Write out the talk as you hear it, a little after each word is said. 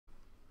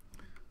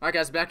All right,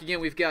 guys, back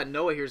again. We've got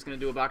Noah here who's going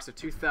to do a box of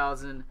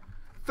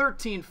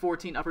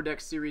 2013-14 Upper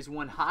Deck Series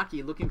 1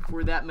 hockey. Looking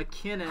for that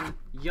McKinnon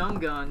Young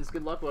Guns.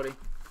 Good luck, buddy.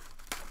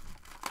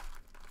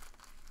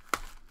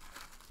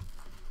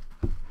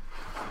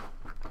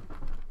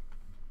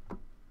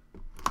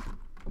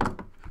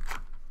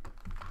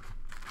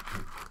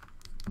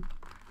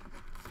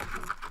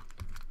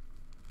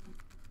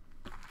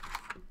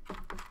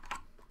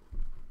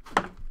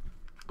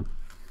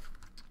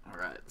 All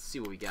right, let's see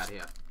what we got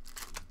here.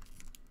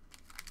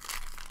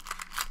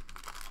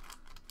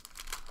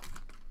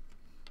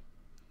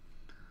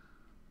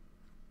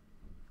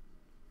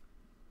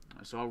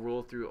 So I'll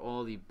roll through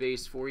all the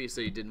base for you,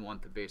 so you didn't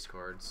want the base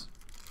cards.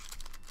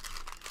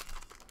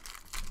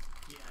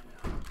 Yeah,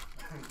 I know.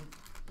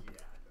 Yeah.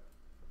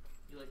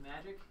 You like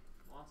Magic?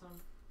 Want some?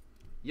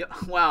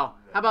 Yep. Wow.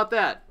 How about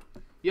that?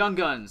 Young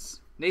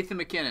Guns. Nathan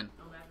McKinnon.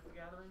 No Magic the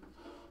Gathering?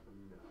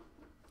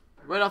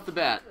 Right off the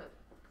bat. Good.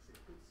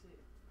 Good to see.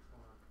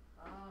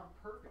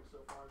 Perfect so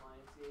far in my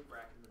NCAA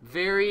bracket.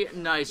 Very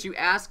nice. You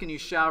ask and you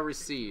shall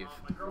receive.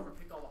 My girlfriend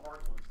picked all the hard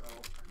ones, so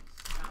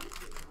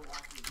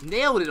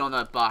Nailed it on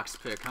that box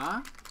pick,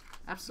 huh?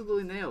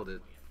 Absolutely nailed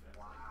it.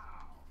 wow.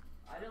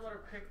 I didn't let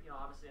her pick, you know,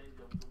 obviously I didn't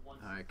do the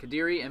ones. All right,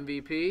 Kadiri,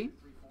 MVP. 340,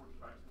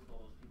 I just moved all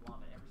those people on,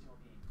 but every single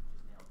game just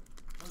nailed it.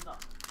 What's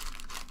up?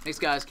 Thanks,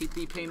 guys. Keep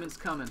the payments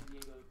coming.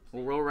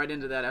 We'll roll right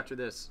into that after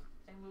this.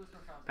 St. Louis,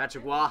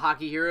 Patrick Waugh,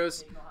 Hockey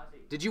Heroes.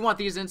 Did you want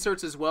these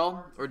inserts as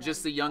well, or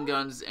just the Young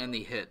Guns and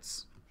the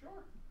hits? Sure.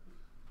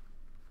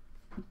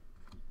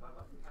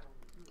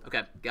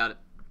 Okay, got it.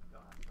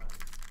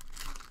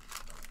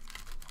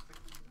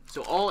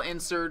 So all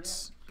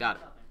inserts, got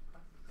it.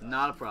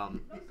 Not a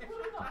problem.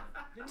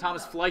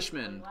 Thomas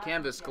Fleischman,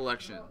 Canvas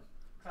Collection.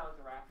 Kind of like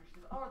the Raptors. She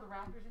goes, oh, are the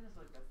Raptors in this?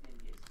 Like, that's the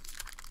NBA.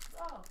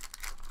 Oh,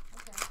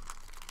 okay.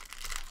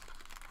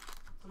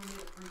 Someone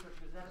made a free throw.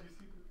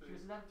 She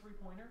goes, is that a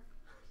three-pointer?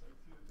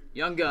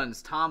 Young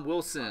Guns, Tom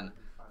Wilson.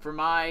 For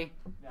my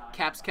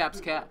Caps. It was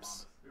the Knicks,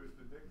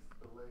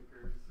 the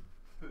Lakers,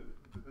 the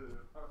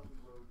Harlem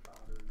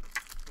Globetrotters,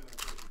 and I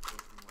think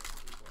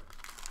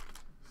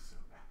so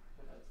bad.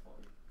 That's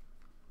funny.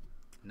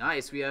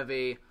 Nice. We have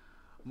a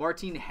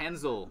Martin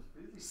Hansel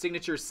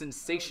Signature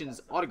Sensations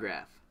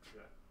autograph.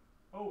 Yeah.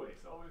 Always.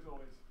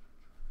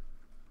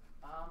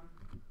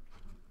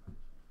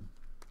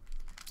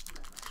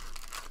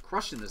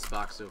 Crushing this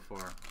box so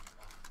far.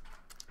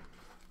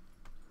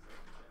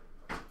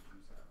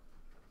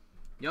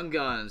 Young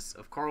Guns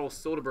of Carl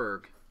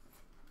Soderberg.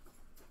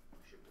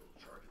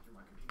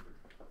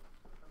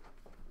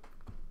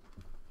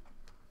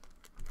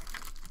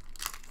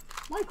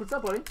 Mike, what's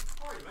up, buddy?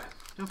 How are you, man?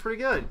 Doing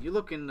pretty good. You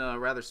looking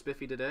rather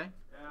spiffy today.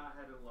 Yeah, I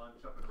had a lunch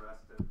up in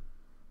Reston.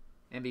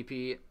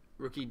 MVP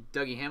rookie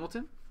Dougie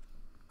Hamilton.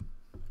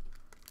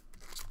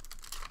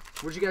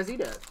 Where'd you guys eat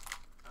at?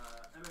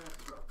 M&S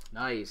Pro.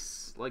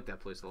 Nice. Like that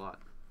place a lot.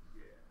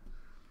 Yeah.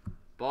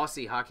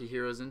 Bossy Hockey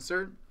Heroes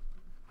insert.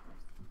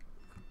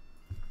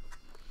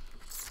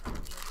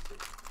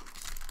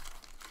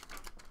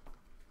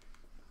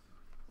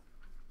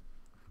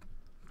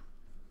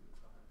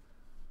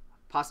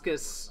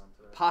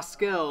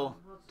 Pascal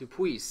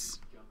Dupuis,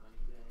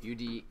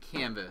 UD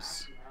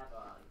Canvas.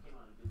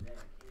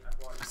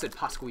 I said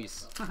Pasquis.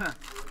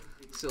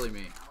 Silly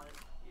me.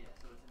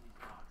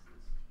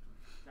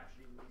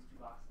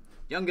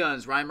 Young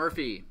Guns, Ryan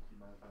Murphy.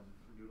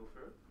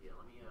 Yeah,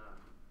 let me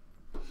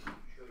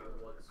show you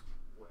what's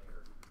where.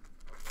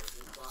 Okay,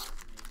 this box is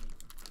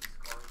maybe these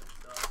cards and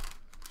stuff.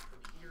 From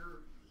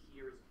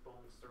here's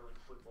Bone Sterling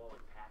football,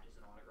 like patches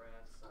and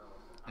autographs. So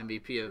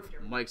MVP of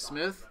Mike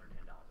Smith. $110.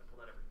 I pull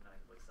that every night,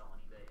 like sell on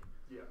eBay.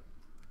 Yeah.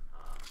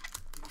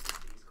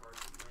 These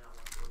cards, you might not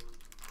want those.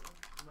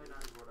 You might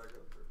not. This is what I go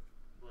for.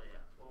 Well,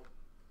 yeah. Well,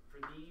 for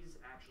these,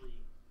 actually,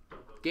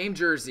 don't go. Game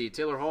jersey,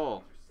 Taylor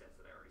Hall. These are sets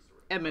that I already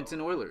sorted.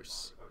 Edmonton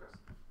Oilers. Okay.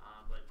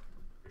 But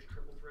there's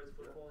triple threads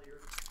football here.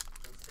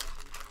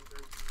 Inception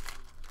 2013.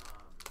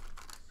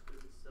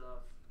 Squid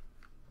stuff.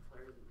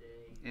 Player of the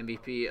day.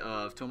 MVP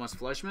of Thomas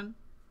Fleischman.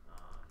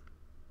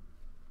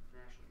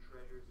 National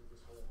treasures is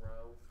this whole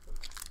row.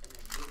 And then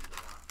this is the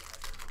box that has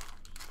everyone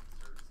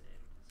inserts in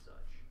and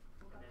such.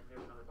 And then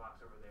there's another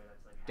box over there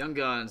that's like Young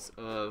Guns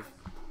of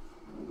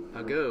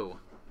Hago.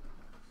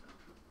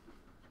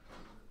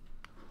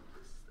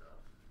 this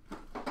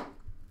stuff.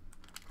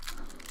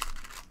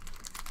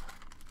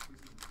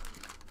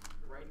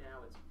 Right now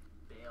it's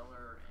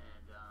Baylor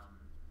and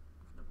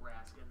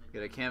Nebraska. And then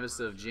Got a canvas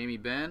of Jamie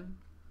Benn.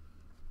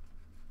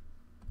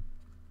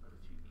 are the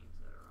two games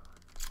that are on.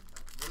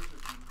 Those are the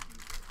two games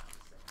that are on the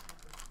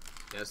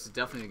second. Yeah, this is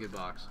definitely a good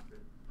box.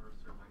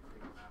 Mercer might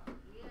take him out.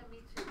 Yeah, me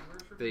too.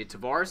 Mercer. The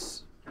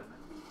Tavares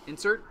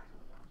insert.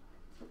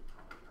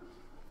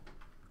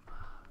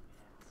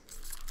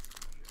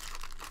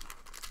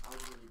 I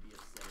would really be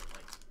upset if,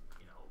 like,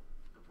 you know,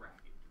 the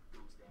bracket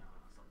goes down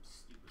on something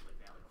stupid like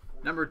that, like a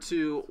 40. Number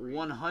 2,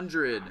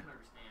 100. I can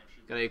understand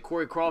she's Got a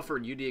Corey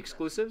Crawford UD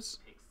exclusives.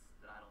 picks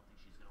that I don't think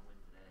she's gonna win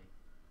today.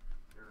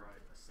 They're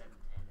a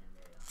 7-10 and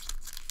a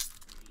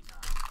 8-9, and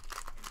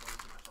both of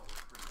them I thought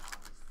were pretty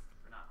honest.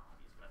 Or not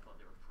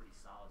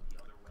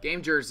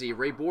Game jersey,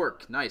 Ray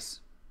Bork. Nice.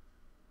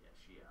 Yeah,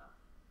 she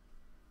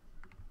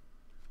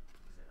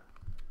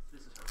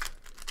this is her.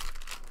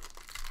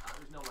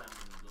 There's no way I'm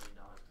winning $1 billion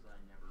because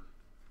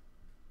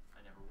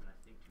I never win. I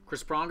think too much.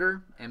 Chris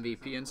Pronger,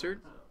 MVP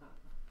insert.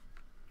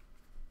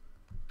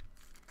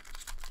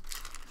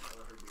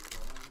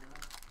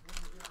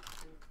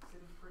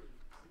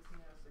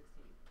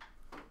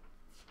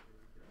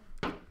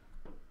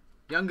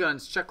 Young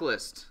Guns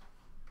checklist.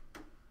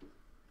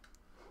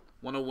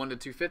 101 to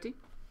 250.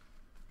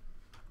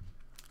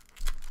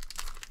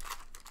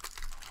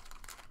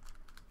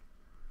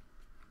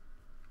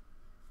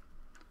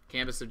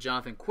 Canvas of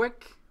Jonathan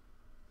Quick.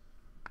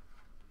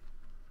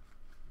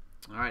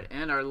 All right,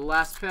 and our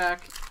last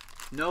pack.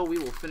 No, we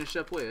will finish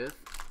up with.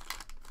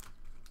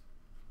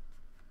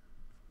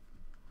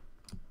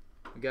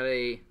 We got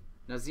a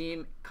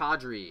Nazim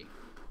Kadri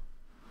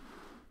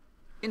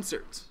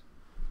insert.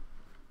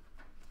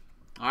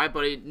 All right,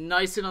 buddy.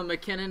 Nice in on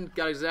McKinnon.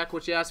 Got exactly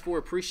what you asked for.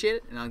 Appreciate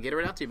it, and I'll get it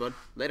right out to you, bud.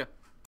 Later.